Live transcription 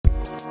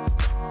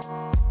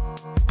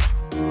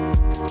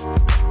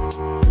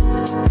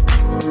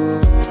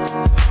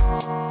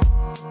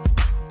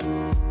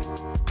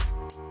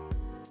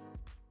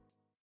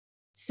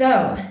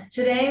So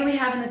today we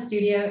have in the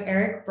studio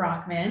Eric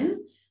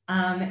Brockman.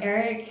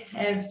 Eric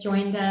has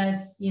joined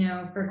us,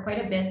 for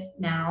quite a bit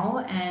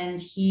now, and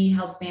he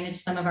helps manage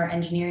some of our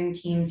engineering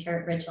teams here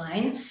at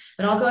Ridgeline.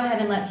 But I'll go ahead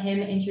and let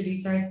him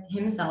introduce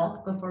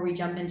himself before we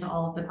jump into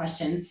all of the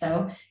questions.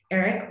 So,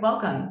 Eric,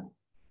 welcome.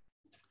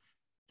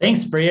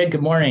 Thanks, Bria.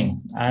 Good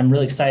morning. I'm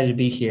really excited to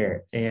be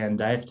here, and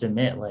I have to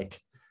admit,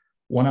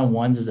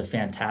 one-on-ones is a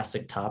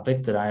fantastic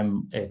topic that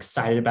I'm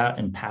excited about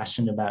and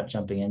passionate about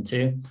jumping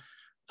into.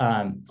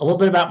 A little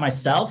bit about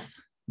myself.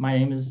 My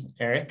name is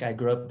Eric. I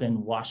grew up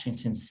in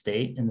Washington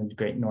State in the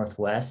great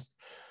Northwest.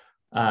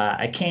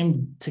 I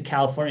came to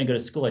California to go to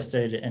school. I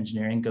studied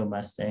engineering, go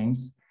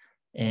Mustangs.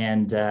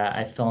 And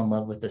I fell in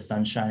love with the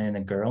sunshine and a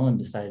girl and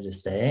decided to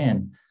stay.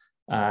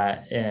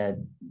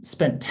 And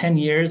spent 10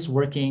 years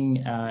working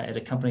at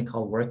a company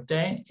called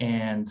Workday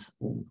and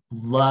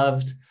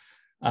loved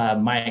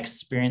my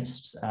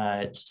experience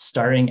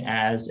starting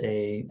as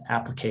an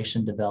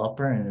application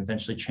developer and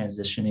eventually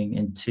transitioning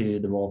into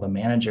the role of a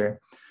manager.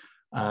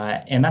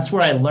 And that's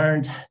where I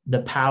learned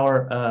the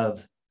power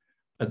of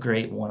a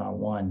great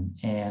one-on-one.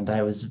 And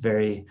I was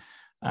very,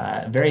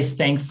 very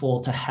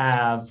thankful to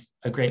have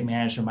a great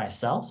manager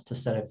myself to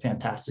set a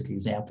fantastic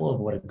example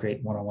of what a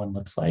great one-on-one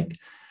looks like.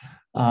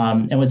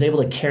 And was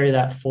able to carry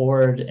that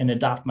forward and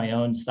adopt my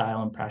own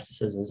style and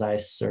practices as I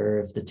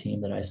serve the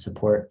team that I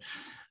support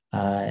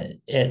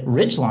at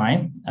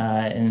Ridgeline.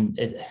 And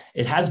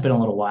it has been a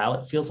little while.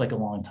 It feels like a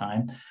long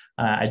time.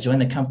 I joined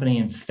the company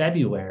in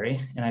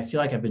February, and I feel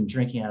like I've been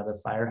drinking out of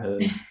the fire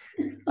hose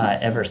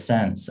ever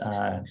since.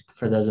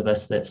 For those of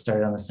us that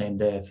started on the same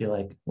day, I feel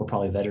like we're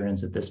probably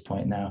veterans at this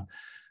point now.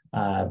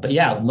 But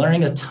yeah,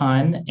 learning a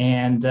ton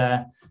and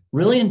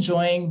really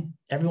enjoying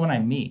everyone I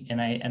meet.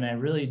 And I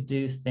really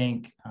do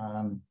think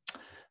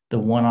the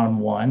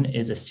one-on-one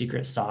is a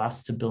secret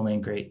sauce to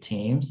building great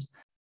teams.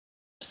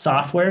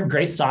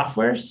 Great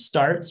software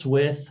starts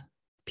with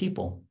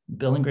people.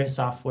 Building great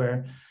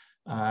software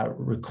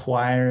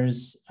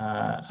requires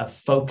a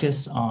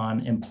focus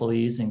on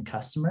employees and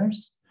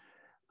customers.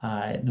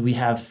 We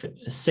have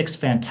 6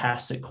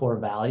 fantastic core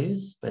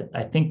values, but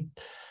I think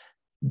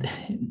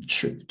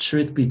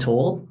truth be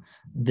told,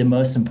 the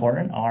most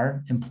important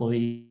are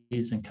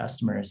employees and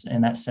customers,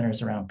 and that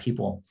centers around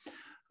people.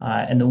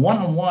 And the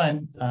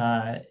one-on-one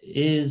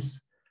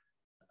is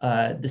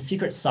the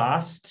secret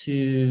sauce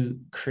to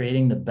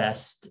creating the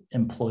best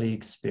employee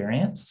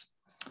experience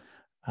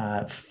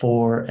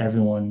for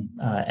everyone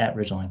at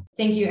Ridgeline.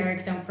 Thank you, Eric,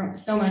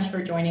 so much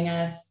for joining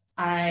us.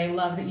 I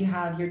love that you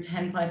have your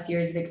 10 plus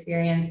years of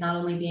experience, not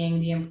only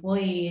being the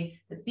employee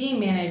that's being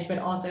managed, but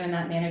also in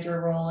that manager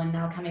role, and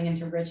now coming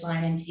into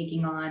Ridgeline and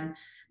taking on,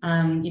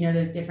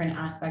 those different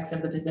aspects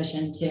of the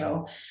position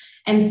too.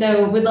 And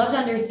so we'd love to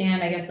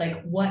understand, I guess,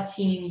 what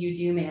team you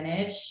do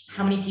manage,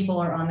 how many people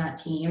are on that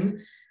team,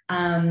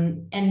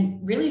 and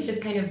really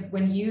just kind of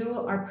when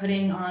you are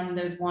putting on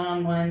those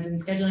one-on-ones and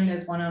scheduling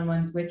those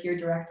one-on-ones with your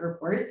direct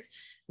reports,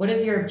 what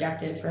is your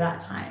objective for that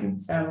time?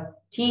 So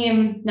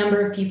team,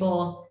 number of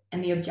people,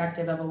 and the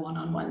objective of a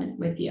one-on-one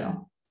with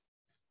you.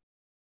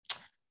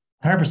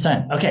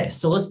 100%. Okay,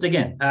 so let's dig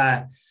in.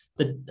 I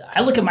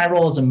look at my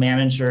role as a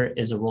manager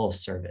as a role of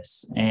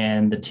service,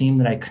 and the team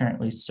that I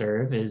currently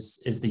serve is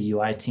the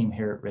UI team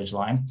here at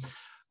Ridgeline.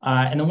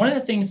 And then one of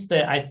the things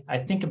that I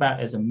think about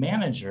as a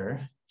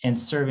manager and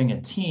serving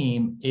a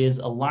team is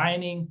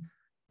aligning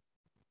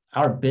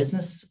our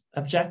business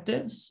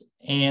objectives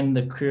and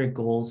the career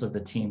goals of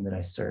the team that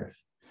I serve.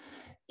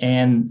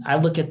 And I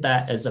look at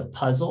that as a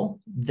puzzle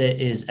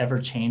that is ever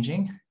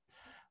changing.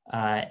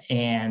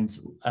 And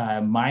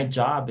my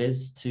job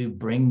is to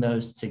bring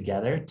those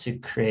together to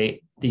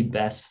create the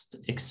best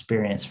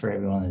experience for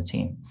everyone on the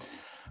team.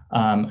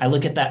 I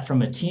look at that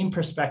from a team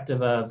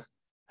perspective of,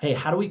 hey,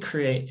 how do we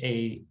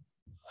create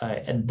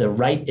the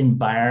right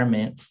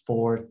environment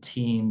for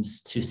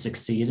teams to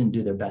succeed and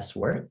do their best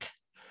work?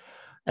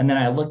 And then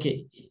I look at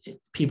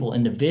people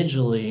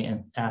individually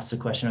and ask the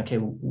question, okay,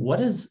 what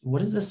is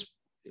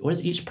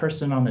each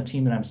person on the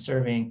team that I'm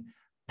serving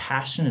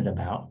passionate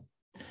about?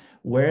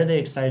 Where are they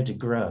excited to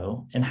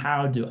grow? And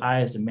how do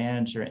I, as a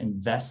manager,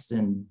 invest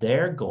in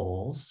their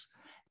goals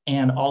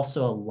and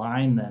also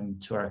align them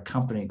to our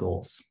company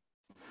goals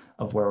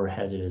of where we're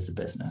headed as a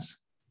business?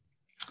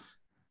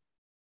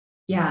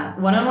 Yeah,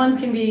 one-on-ones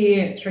can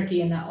be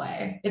tricky in that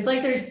way. It's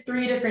like there's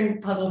 3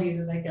 different puzzle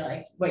pieces, I feel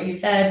like. What you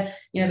said,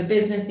 the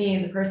business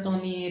need, the personal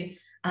need,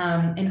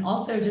 and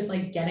also just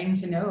getting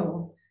to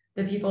know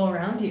the people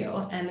around you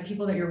and the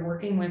people that you're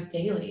working with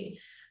daily.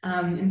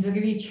 And so it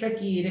can be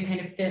tricky to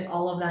kind of fit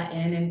all of that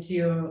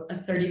into a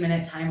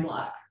 30-minute time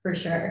block for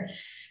sure.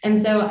 And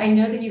so I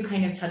know that you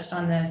kind of touched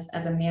on this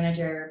as a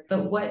manager,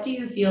 but what do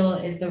you feel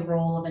is the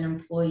role of an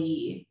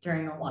employee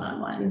during a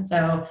one-on-one?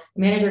 So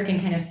the manager can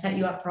kind of set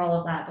you up for all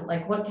of that,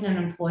 but what can an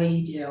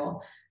employee do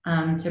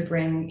to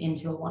bring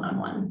into a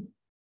one-on-one?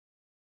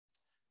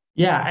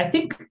 Yeah, I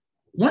think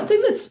one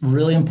thing that's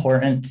really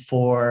important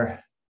for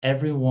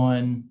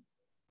everyone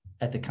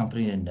at the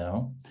company to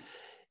know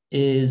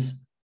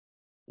is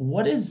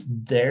what is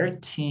their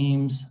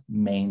team's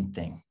main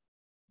thing?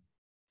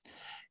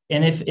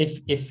 And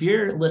if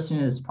you're listening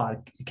to this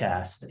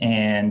podcast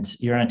and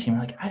you're on a team,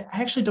 like, I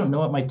actually don't know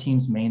what my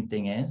team's main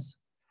thing is.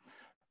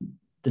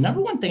 The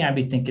number one thing I'd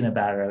be thinking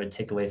about, or I would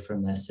take away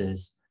from this,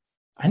 is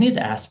I need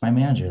to ask my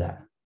manager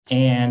that.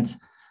 And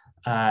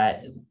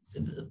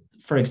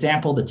for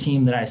example, the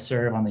team that I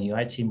serve on the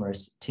UI team, we're a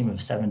team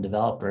of 7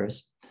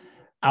 developers.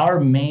 Our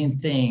main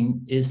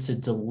thing is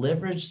to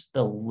leverage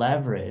the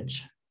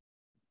leverage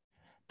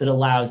that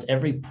allows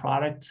every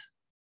product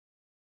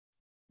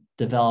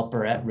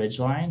developer at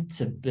Ridgeline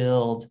to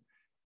build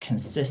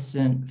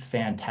consistent,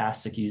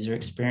 fantastic user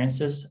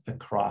experiences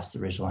across the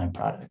Ridgeline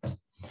product.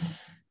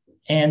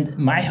 And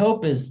my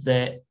hope is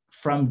that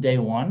from day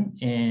one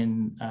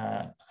in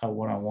a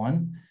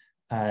one-on-one,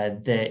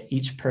 that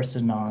each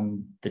person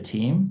on the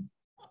team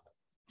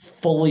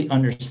fully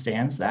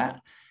understands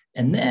that,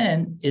 and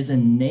then is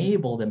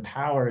enabled,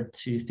 empowered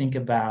to think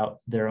about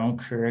their own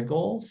career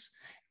goals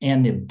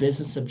and the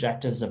business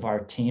objectives of our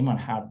team on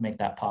how to make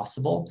that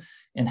possible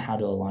and how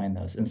to align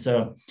those. And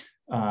so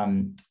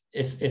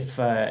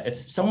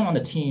if someone on the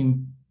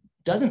team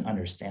doesn't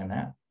understand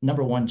that,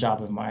 number one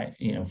job of my,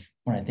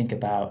 when I think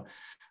about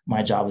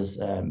my job as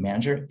a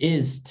manager,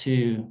 is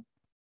to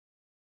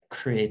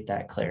create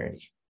that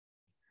clarity.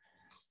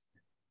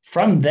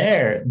 From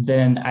there,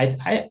 then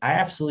I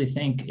absolutely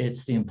think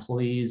it's the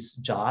employee's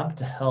job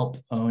to help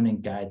own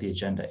and guide the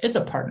agenda. It's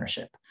a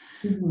partnership.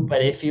 Mm-hmm.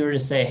 But if you were to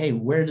say, hey,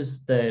 where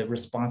does the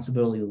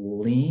responsibility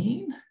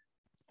lean?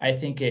 I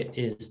think it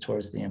is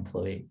towards the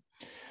employee.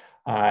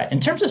 In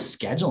terms of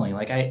scheduling,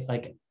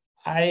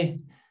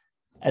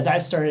 as I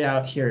started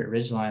out here at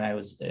Ridgeline, I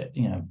was,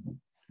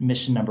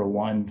 mission number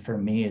one for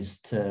me is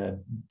to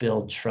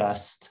build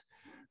trust,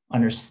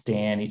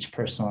 understand each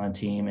person on the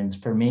team. And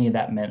for me,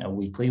 that meant a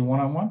weekly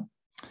one-on-one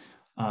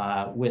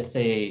with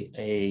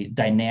a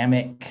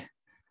dynamic,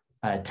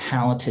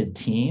 talented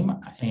team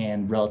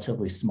and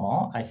relatively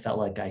small. I felt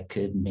like I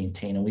could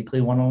maintain a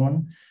weekly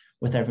one-on-one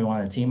with everyone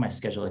on the team. My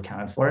schedule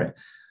accounted for it.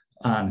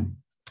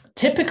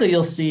 Typically,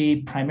 you'll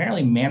see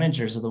primarily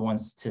managers are the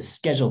ones to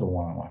schedule the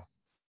one-on-one.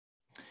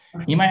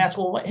 You might ask,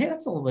 well, hey,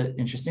 that's a little bit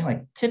interesting.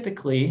 Like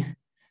typically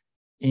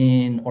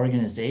in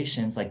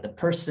organizations, like the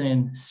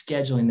person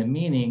scheduling the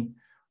meeting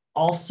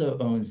also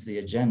owns the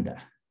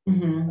agenda.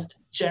 Mm-hmm.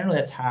 Generally,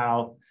 that's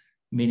how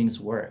meetings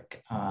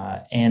work.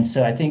 And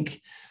so I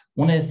think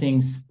one of the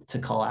things to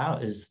call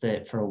out is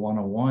that for a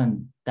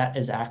one-on-one, that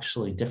is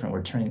actually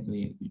different.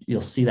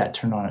 You'll see that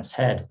turn on its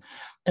head.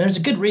 And there's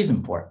a good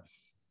reason for it.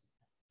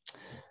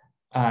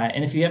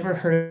 And if you ever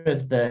heard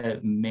of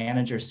the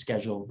manager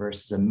schedule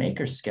versus a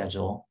maker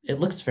schedule, it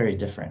looks very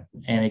different.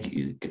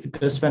 And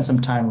go spend some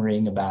time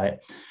reading about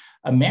it.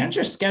 A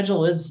manager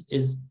schedule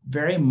is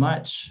very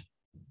much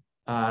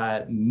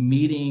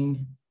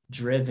meeting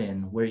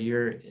driven,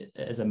 where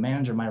as a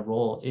manager, my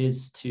role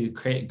is to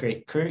create a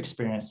great career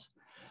experience,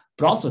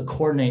 but also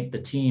coordinate the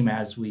team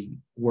as we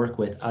work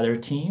with other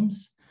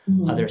teams,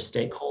 mm-hmm. other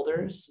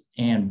stakeholders,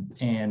 and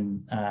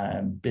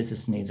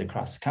business needs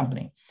across the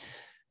company.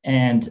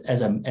 And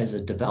as a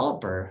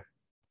developer,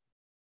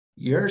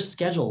 your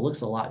schedule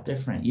looks a lot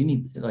different. You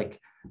need,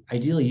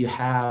 ideally, you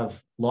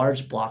have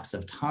large blocks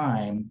of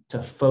time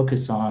to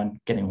focus on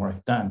getting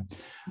work done.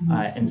 Mm-hmm.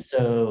 And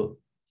so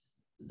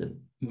the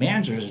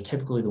managers are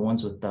typically the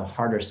ones with the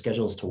harder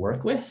schedules to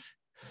work with.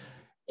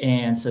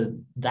 And so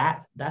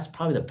that's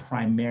probably the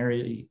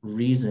primary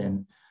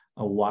reason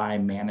why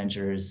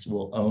managers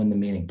will own the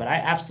meeting. But I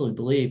absolutely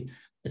believe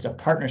it's a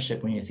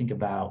partnership when you think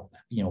about,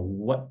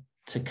 what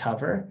to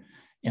cover.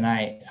 And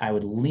I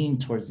would lean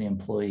towards the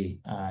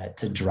employee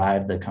to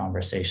drive the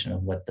conversation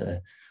of what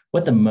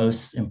the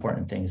most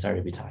important things are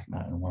to be talking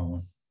about in a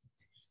one-on-one.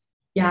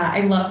 Yeah, I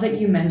love that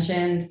you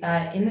mentioned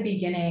that in the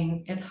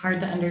beginning, it's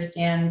hard to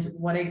understand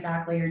what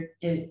exactly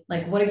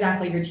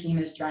your team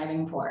is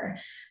driving for.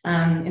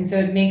 And so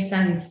it makes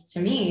sense to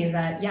me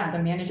that, the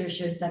manager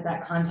should set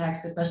that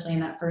context, especially in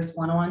that first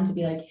one-on-one, to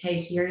be like, hey,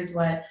 here's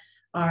what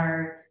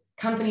our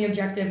company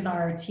objectives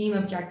are, team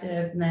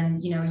objectives, and then,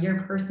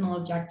 your personal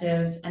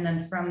objectives. And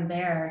then from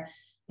there,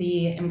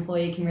 the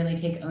employee can really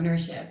take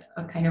ownership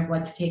of kind of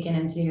what's taken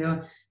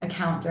into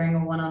account during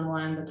a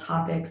one-on-one, the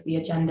topics, the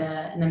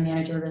agenda, and the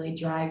manager really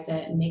drives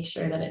it and makes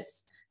sure that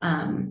it's,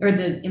 or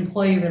the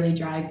employee really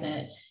drives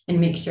it and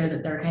makes sure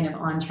that they're kind of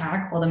on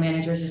track, while the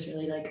manager just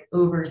really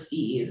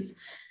oversees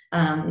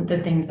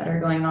the things that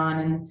are going on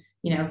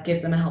and,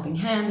 gives them a helping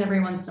hand every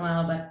once in a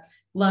while. But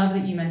love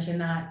that you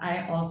mentioned that.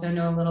 I also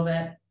know a little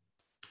bit,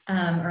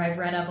 or I've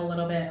read up a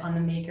little bit on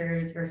the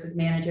makers versus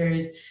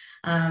managers.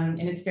 And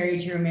it's very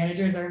true.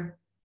 Managers are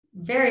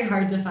very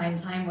hard to find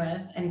time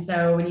with. And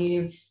so when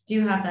you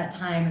do have that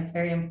time, it's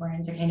very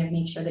important to kind of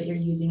make sure that you're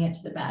using it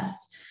to the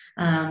best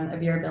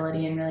of your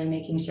ability, and really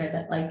making sure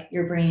that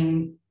you're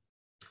bringing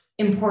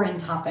important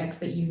topics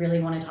that you really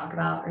want to talk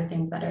about, or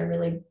things that are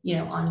really,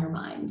 on your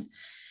mind.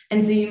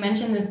 And so you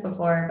mentioned this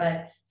before,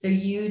 but so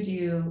you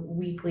do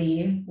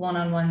weekly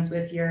one-on-ones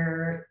with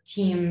your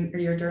team or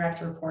your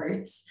direct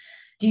reports.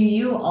 Do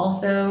you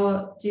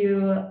also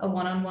do a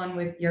one-on-one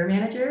with your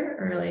manager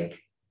or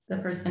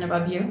the person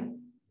above you?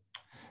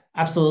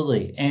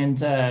 Absolutely. And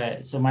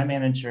so my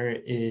manager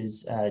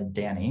is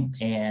Danny,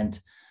 and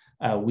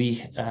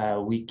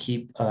we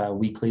keep a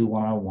weekly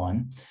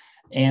one-on-one.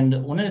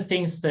 And one of the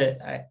things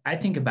that I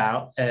think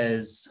about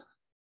as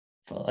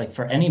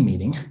for any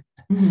meeting,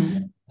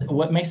 Mhm.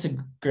 what makes a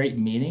great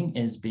meeting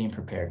is being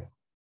prepared.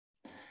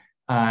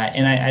 There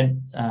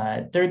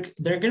are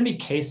going to be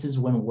cases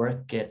when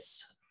work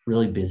gets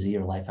really busy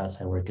or life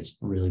outside work gets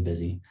really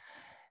busy,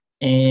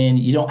 and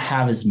you don't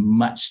have as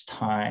much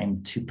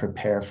time to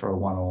prepare for a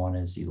one-on-one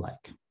as you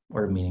like,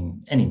 or a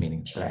meeting, any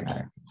meeting for that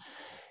matter.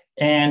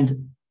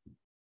 And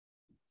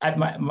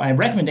my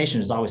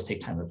recommendation is always take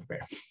time to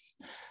prepare.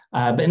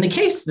 But in the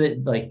case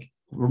that like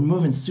we're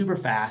moving super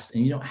fast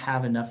and you don't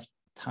have enough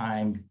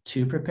time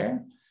to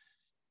prepare,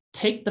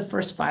 take the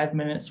first 5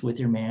 minutes with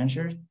your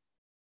manager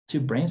to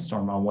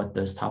brainstorm on what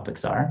those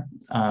topics are.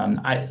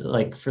 I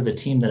like for the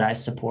team that I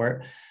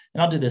support,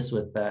 and I'll do this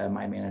with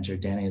my manager,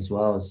 Danny, as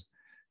well as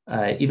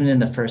even in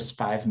the first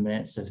 5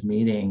 minutes of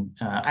meeting,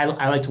 I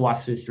like to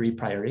walk through 3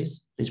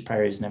 priorities. These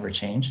priorities never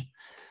change.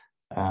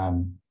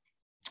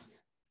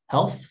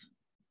 Health,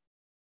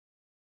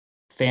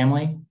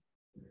 family,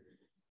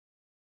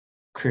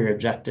 career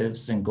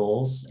objectives and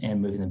goals,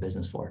 and moving the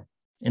business forward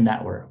in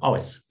that order,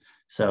 always.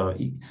 So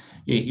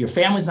your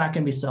family's not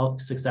going to be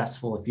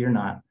successful if you're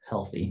not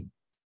healthy,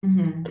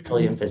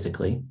 mentally and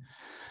physically.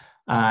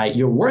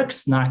 Your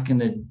work's not going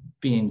to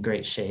be in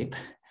great shape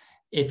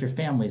if your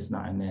family's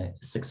not in a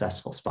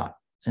successful spot.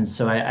 And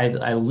so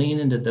I lean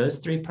into those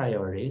 3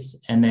 priorities,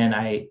 and then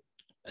I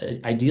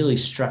ideally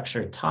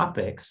structure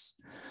topics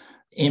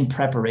in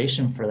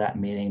preparation for that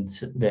meeting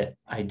that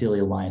ideally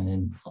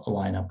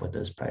align up with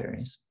those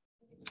priorities.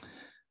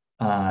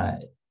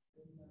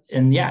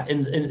 And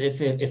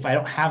if I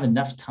don't have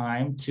enough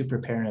time to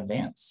prepare in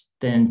advance,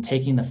 then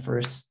taking the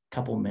first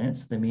couple of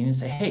minutes of the meeting and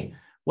say, hey,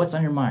 what's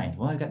on your mind?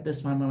 Well, I got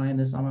this on my mind,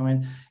 this on my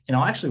mind, and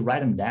I'll actually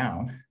write them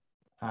down.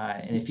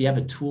 And if you have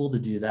a tool to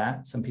do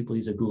that, some people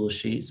use a Google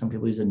Sheet, some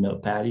people use a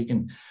notepad. You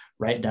can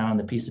write down on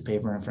the piece of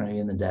paper in front of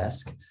you in the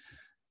desk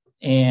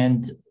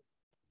and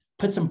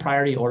put some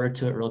priority order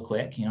to it real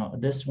quick.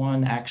 This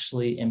one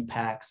actually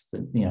impacts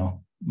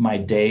my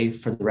day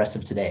for the rest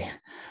of today.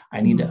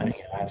 I need to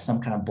have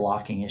some kind of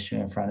blocking issue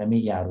in front of me.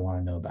 Yeah, I'd want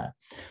to know about it.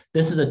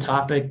 This is a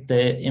topic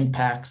that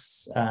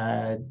impacts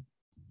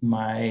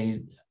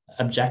my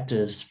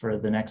objectives for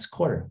the next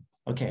quarter.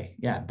 Okay,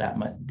 yeah, that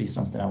might be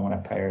something I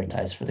want to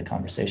prioritize for the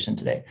conversation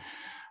today.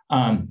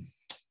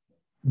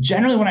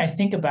 Generally, when I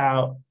think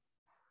about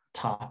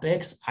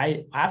topics,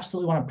 I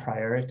absolutely want to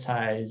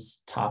prioritize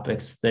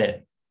topics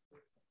that,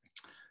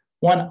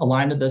 one,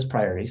 align to those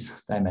priorities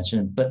that I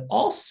mentioned, but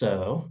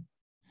also,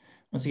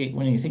 once again,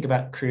 when you think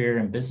about career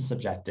and business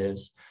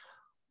objectives,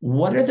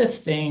 what are the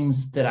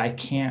things that I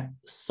can't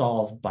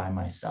solve by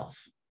myself?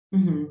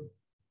 And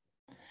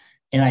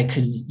I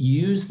could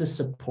use the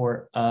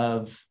support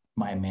of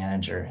my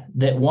manager,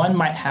 that one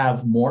might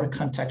have more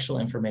contextual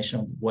information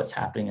of what's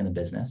happening in the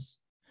business,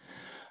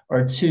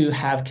 or 2,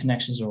 have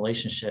connections and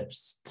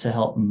relationships to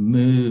help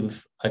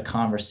move a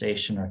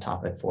conversation or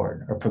topic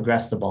forward or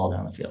progress the ball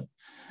down the field.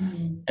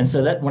 And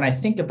so that when I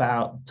think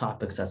about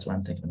topics, that's what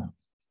I'm thinking about.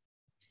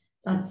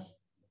 That's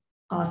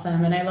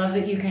awesome. And I love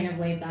that you kind of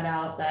laid that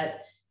out,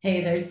 that,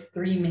 hey, there's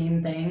 3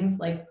 main things,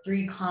 like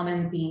 3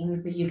 common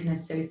themes that you can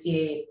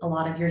associate a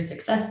lot of your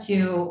success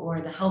to,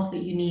 or the help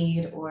that you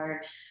need,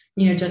 or,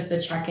 just the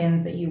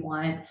check-ins that you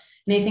want.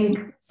 And I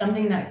think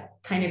something that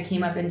kind of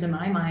came up into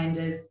my mind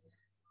is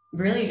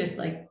really just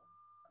like,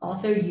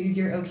 also use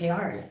your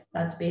OKRs.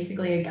 That's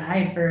basically a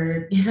guide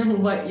for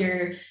what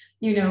your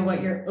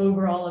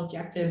overall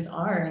objectives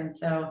are. And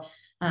so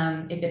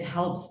if it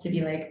helps to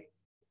be like,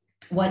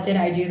 what did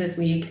I do this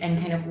week, and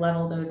kind of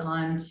level those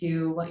on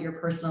to what your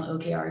personal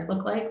OKRs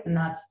look like, then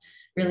that's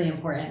really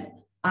important.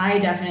 I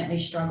definitely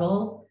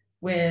struggle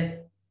with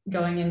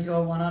going into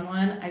a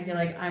one-on-one. I feel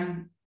like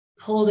I'm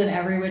pulled in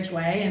every which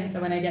way. And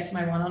so when I get to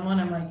my one-on-one,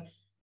 I'm like,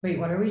 wait,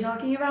 what are we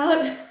talking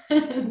about?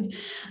 and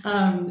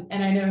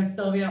I know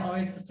Sylvia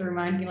always has to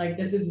remind me, like,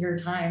 this is your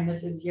time.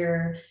 This is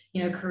your,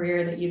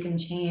 career that you can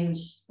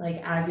change,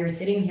 like, as you're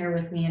sitting here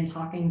with me and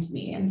talking to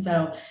me. And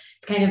so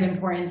it's kind of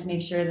important to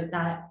make sure that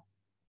that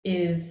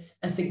is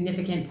a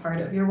significant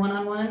part of your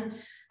one-on-one,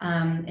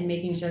 and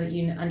making sure that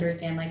you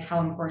understand like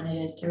how important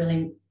it is to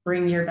really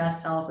bring your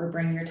best self or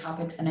bring your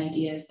topics and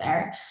ideas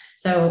there.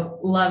 So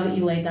love that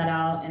you laid that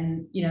out,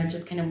 and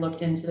just kind of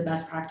looked into the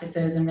best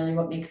practices and really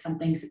what makes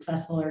something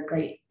successful or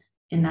great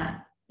in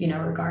that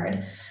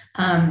regard.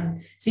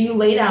 So you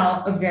laid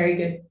out a very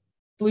good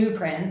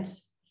blueprint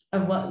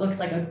of what looks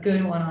like a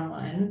good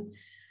one-on-one.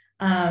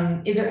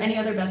 Is there any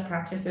other best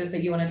practices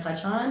that you want to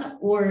touch on,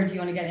 or do you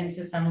want to get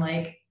into some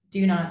like,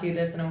 do not do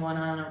this in a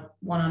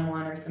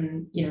one-on-one, or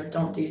some,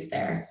 don't do's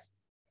there?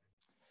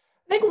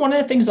 I think one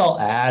of the things I'll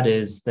add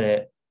is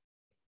that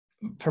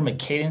from a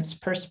cadence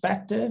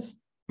perspective,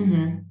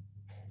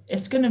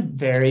 it's going to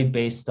vary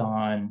based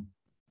on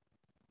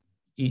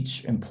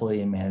each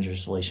employee and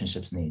manager's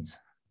relationships needs.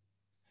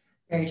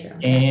 Very true.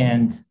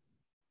 And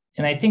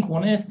I think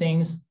one of the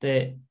things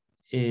that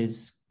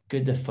is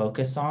good to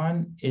focus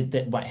on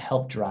that might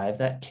help drive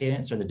that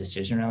cadence or the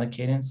decision around the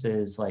cadence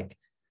is like,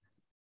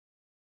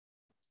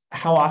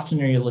 how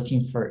often are you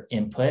looking for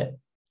input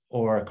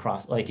or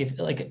across, like if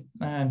like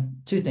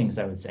two things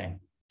I would say,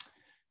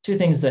 two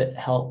things that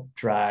help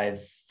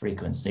drive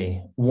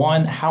frequency.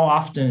 One, how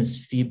often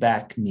is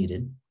feedback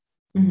needed?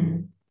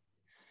 Mm-hmm.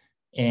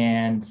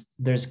 And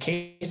there's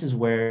cases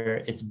where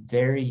it's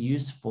very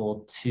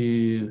useful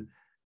to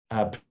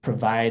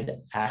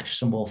provide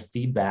actionable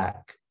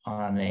feedback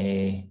on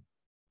a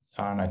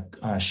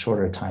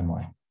shorter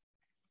timeline.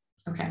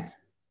 Okay.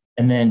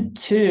 And then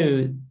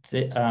two,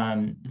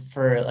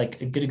 for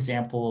like a good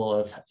example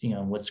of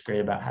what's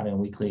great about having a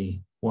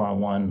weekly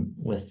one-on-one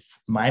with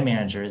my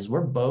manager is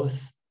we're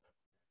both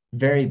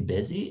very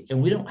busy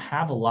and we don't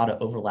have a lot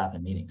of overlap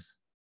in meetings.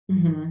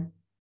 Mm-hmm.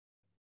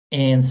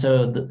 And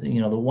so the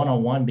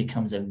one-on-one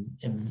becomes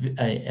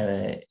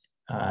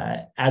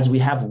as we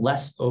have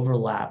less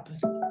overlap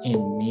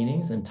in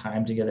meetings and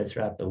time together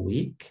throughout the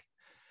week,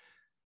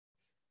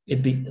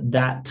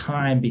 that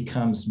time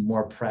becomes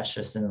more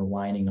precious in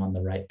aligning on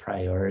the right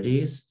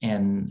priorities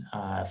and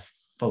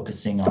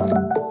focusing on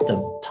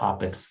the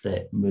topics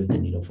that move the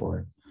needle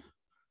forward.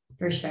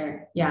 For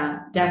sure. Yeah,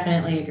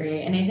 definitely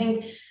agree. And I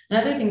think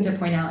another thing to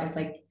point out is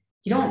like,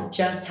 you don't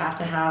just have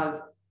to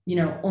have,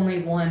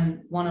 only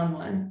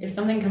one-on-one. If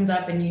something comes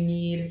up and you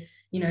need,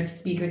 to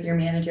speak with your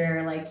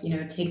manager, like,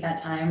 take that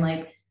time,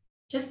 like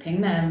just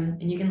ping them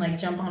and you can like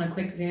jump on a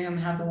quick Zoom,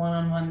 have the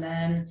one-on-one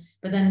then,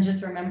 but then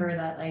just remember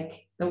that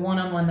like the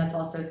one-on-one that's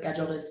also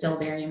scheduled is still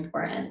very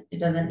important. It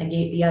doesn't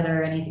negate the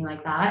other or anything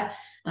like that.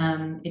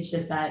 It's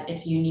just that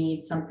if you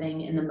need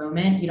something in the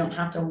moment, you don't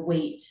have to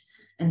wait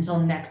until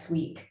next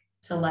week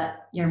to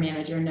let your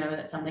manager know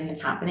that something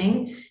is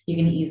happening. You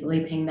can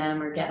easily ping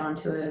them or get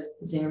onto a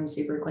Zoom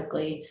super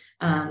quickly.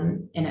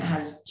 And it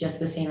has just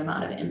the same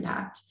amount of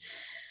impact.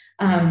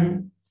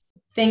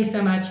 Thanks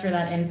so much for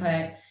that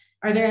input.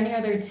 Are there any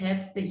other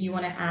tips that you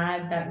want to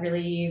add that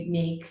really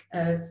make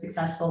a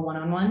successful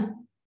one-on-one?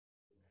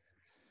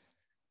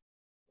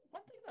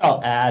 One thing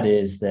I'll add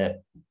is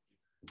that,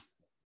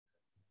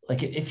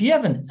 like, if you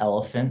have an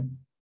elephant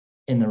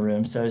in the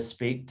room, so to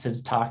speak,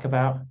 to talk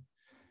about,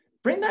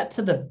 bring that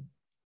to the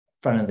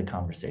front of the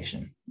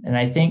conversation. And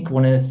I think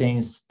one of the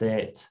things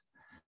that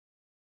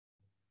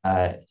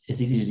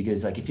is easy to do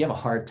is like, if you have a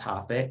hard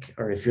topic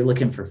or if you're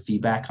looking for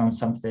feedback on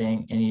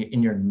something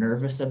and you're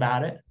nervous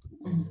about it,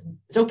 mm-hmm.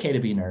 It's okay to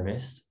be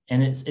nervous.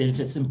 And if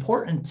it's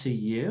important to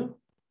you,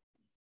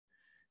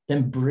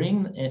 then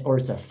bring it, or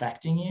it's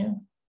affecting you,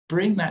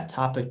 bring that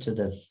topic to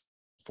the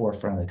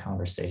forefront of the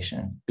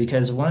conversation.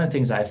 Because one of the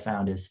things I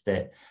found is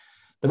that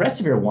the rest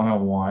of your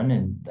one-on-one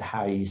and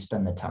how you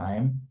spend the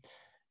time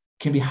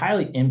can be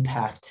highly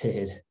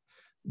impacted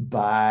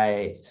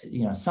by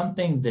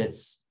something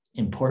that's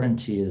important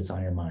to you that's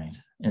on your mind.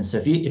 And so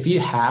if you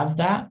have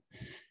that,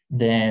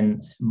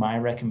 then my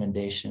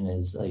recommendation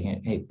is like,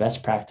 hey,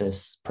 best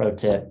practice, pro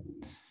tip,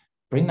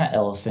 bring that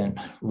elephant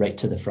right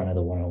to the front of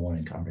the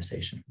one-on-one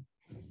conversation.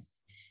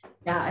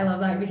 Yeah, I love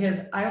that because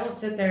I will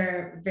sit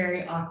there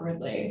very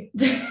awkwardly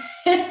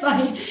if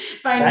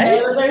I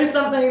know that there's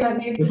something that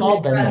needs to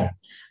be addressed.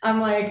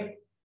 I'm like,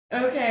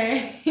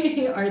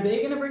 okay, are they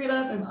going to bring it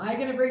up? Am I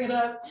going to bring it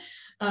up?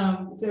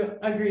 So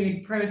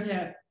agreed. Pro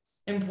tip,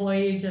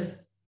 employee,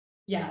 just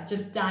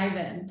dive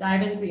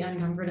into the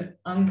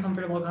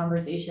uncomfortable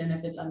conversation.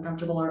 If it's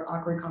uncomfortable or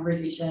awkward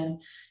conversation,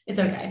 it's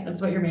okay. That's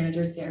what your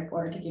manager's there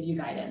for, to give you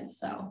guidance.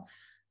 So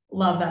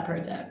love that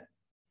pro tip.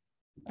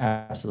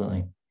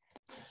 Absolutely.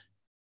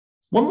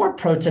 One more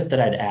pro tip that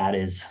I'd add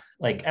is,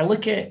 like, I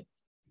look at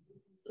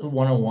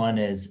one-on-one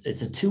as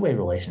it's a two-way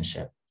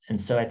relationship.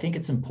 And so I think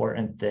it's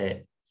important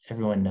that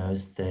everyone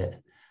knows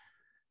that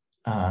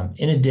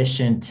in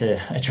addition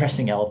to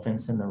addressing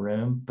elephants in the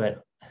room,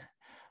 but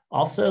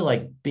also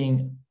like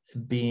being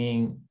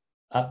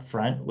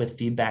upfront with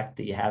feedback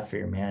that you have for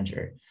your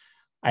manager.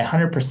 I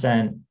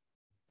 100%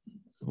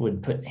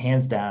 would put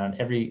hands down,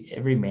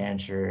 every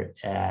manager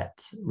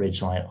at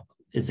Ridgeline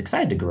is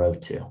excited to grow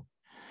too.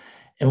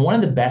 And one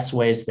of the best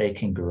ways they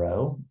can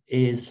grow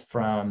is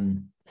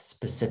from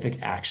specific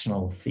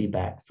actionable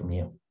feedback from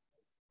you.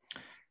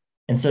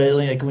 And so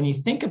like when you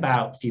think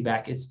about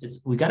feedback,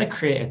 we got to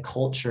create a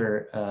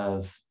culture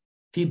of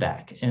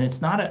feedback. And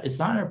it's not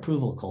an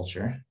approval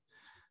culture.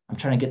 I'm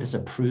trying to get this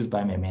approved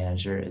by my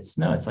manager. It's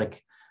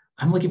like,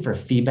 I'm looking for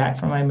feedback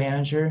from my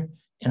manager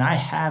and I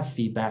have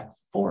feedback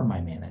for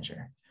my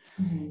manager.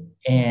 Mm-hmm.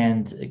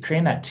 And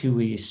creating that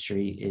two-way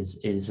street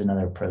is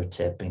another pro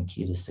tip and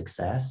key to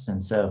success.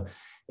 And so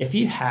if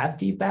you have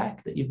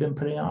feedback that you've been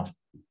putting off,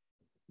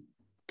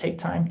 take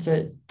time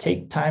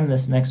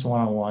this next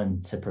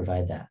one-on-one to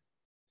provide that.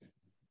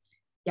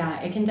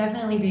 Yeah, it can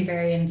definitely be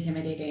very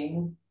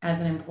intimidating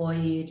as an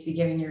employee to be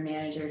giving your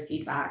manager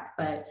feedback,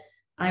 but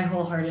I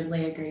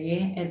wholeheartedly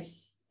agree.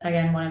 It's,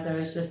 again, one of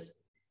those just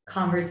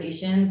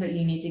conversations that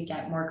you need to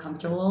get more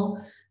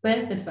comfortable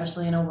with,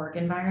 especially in a work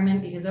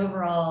environment, because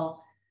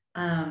overall,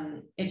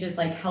 it just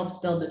like helps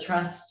build the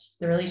trust,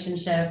 the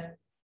relationship.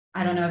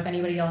 I don't know if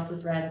anybody else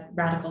has read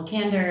Radical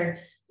Candor,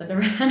 but the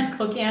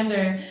radical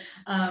candor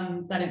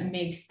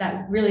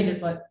that really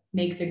just what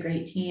makes a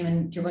great team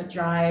and what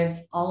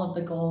drives all of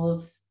the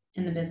goals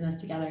in the business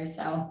together.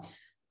 So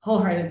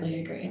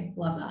wholeheartedly agree.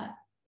 Love that.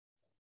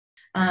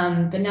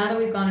 But now that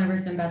we've gone over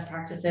some best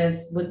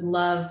practices, would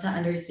love to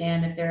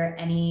understand if there are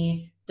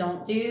any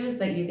don't do's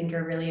that you think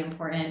are really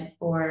important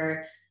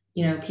for,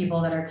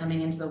 people that are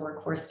coming into the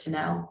workforce to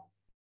know.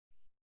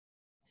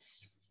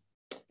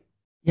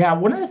 Yeah,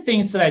 one of the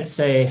things that I'd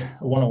say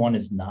a one-on-one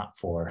is not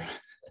for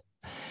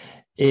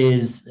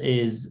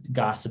is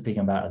gossiping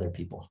about other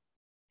people.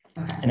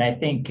 Okay. And I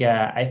think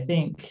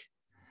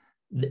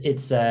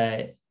it's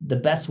the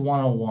best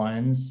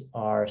one-on-ones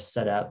are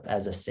set up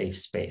as a safe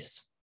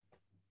space.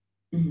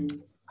 Mm-hmm.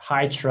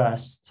 High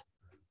trust,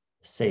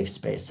 safe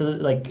space. So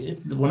like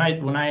when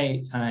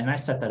I and I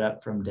set that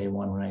up from day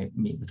one when I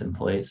meet with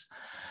employees,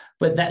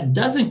 but that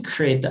doesn't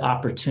create the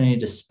opportunity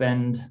to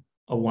spend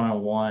a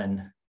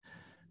one-on-one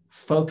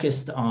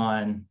focused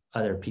on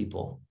other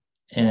people.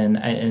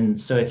 And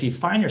so if you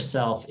find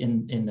yourself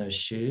in those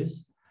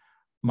shoes,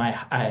 I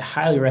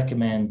highly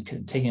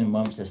recommend taking a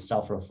moment to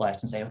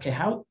self-reflect and say, okay,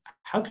 how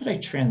could I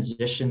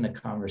transition the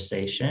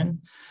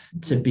conversation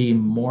to be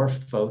more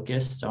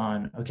focused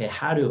on, okay,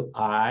 how do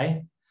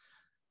I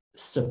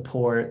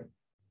support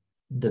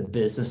the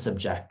business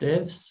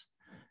objectives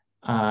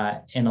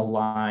and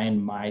align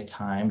my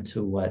time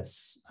to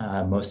what's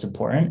most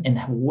important, and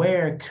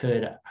where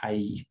could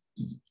I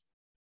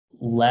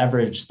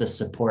leverage the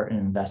support and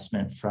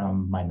investment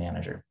from my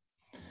manager?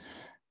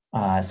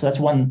 So that's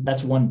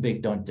one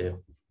big don't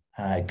do.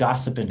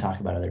 Gossip and talk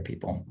about other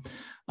people.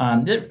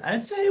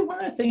 I'd say one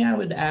other thing I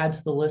would add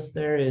to the list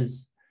there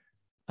is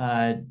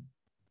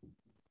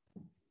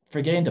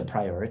forgetting to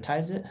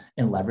prioritize it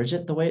and leverage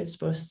it the way it's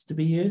supposed to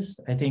be used.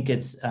 I think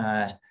it's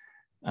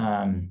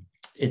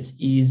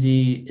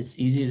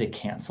easy to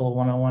cancel a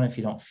one-on-one if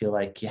you don't feel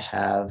like you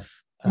have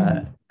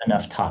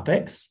enough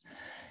topics.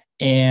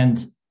 And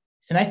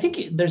I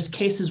think there's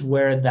cases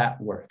where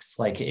that works.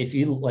 Like if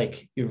you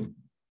your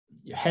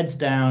head's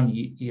down,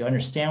 you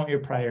understand what your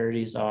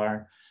priorities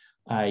are,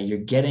 you're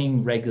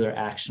getting regular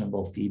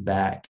actionable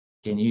feedback,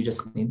 and you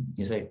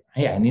say,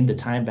 hey, I need the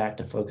time back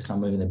to focus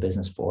on moving the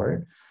business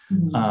forward.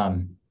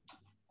 Mm-hmm.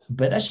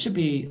 But that should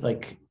be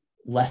like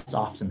less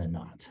often than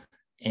not.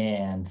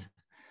 And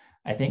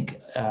I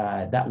think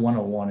that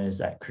one-on-one is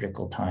that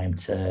critical time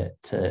to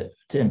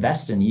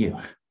invest in you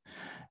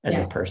as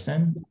a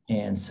person.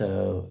 And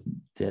so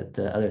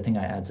the other thing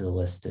I add to the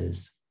list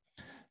is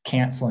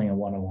canceling a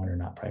one-on-one or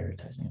not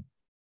prioritizing it.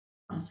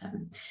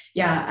 Awesome.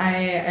 Yeah,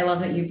 I love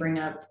that you bring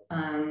up,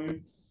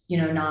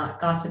 not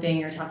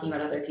gossiping or talking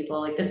about other people.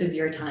 Like, this is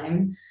your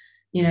time,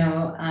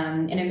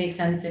 and it makes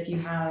sense if you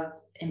have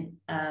an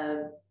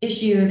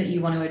issue that you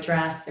want to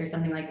address or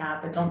something like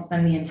that, but don't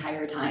spend the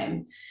entire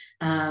time.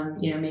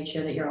 Make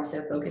sure that you're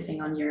also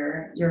focusing on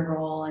your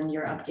role and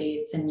your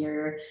updates and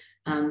your,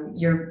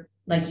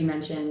 like you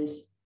mentioned,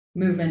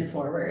 movement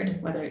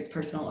forward, whether it's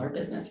personal or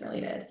business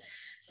related.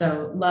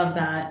 So love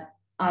that.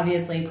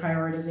 Obviously,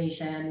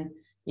 prioritization.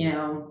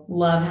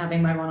 Love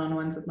having my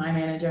one-on-ones with my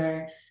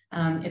manager.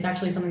 It's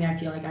actually something I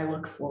feel like I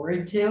look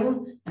forward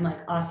to. I'm like,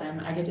 awesome.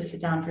 I get to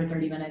sit down for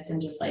 30 minutes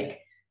and just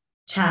like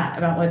chat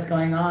about what's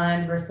going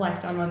on,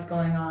 reflect on what's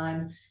going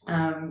on.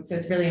 So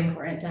it's really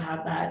important to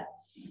have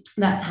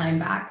that time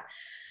back,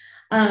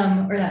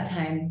 or that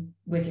time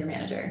with your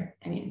manager.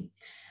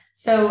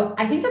 So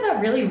I think that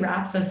really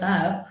wraps us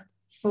up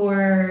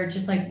for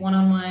just like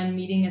one-on-one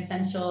meeting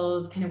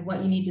essentials, kind of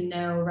what you need to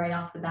know right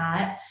off the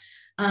bat.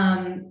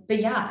 But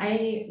yeah,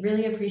 I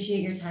really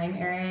appreciate your time,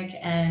 Eric.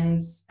 And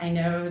I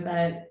know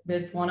that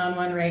this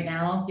one-on-one right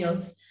now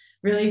feels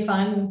really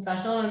fun and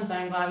special. And so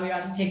I'm glad we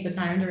got to take the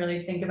time to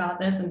really think about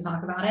this and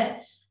talk about it.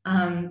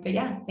 But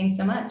yeah, thanks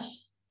so much.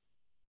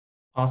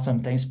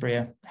 Awesome. Thanks,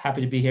 Bria.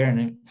 Happy to be here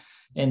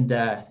and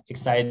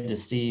excited to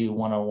see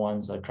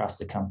one-on-ones across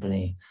the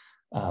company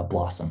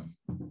blossom.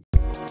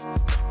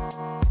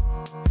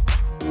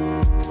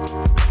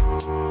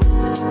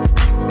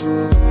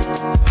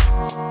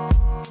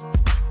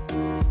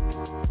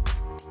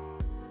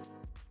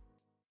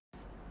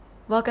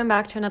 Welcome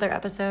back to another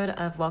episode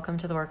of Welcome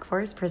to the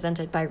Workforce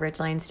presented by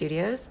Ridgeline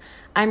Studios.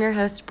 I'm your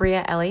host,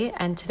 Bria Ellie,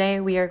 and today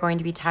we are going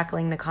to be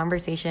tackling the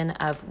conversation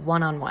of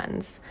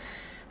one-on-ones.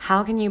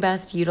 How can you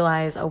best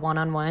utilize a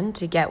one-on-one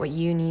to get what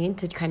you need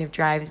to kind of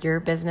drive your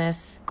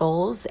business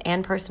goals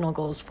and personal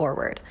goals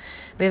forward?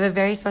 We have a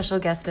very special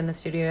guest in the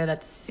studio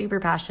that's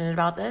super passionate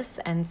about this,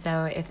 and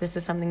so if this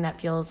is something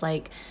that feels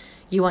like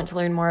you want to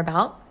learn more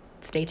about,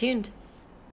 stay tuned.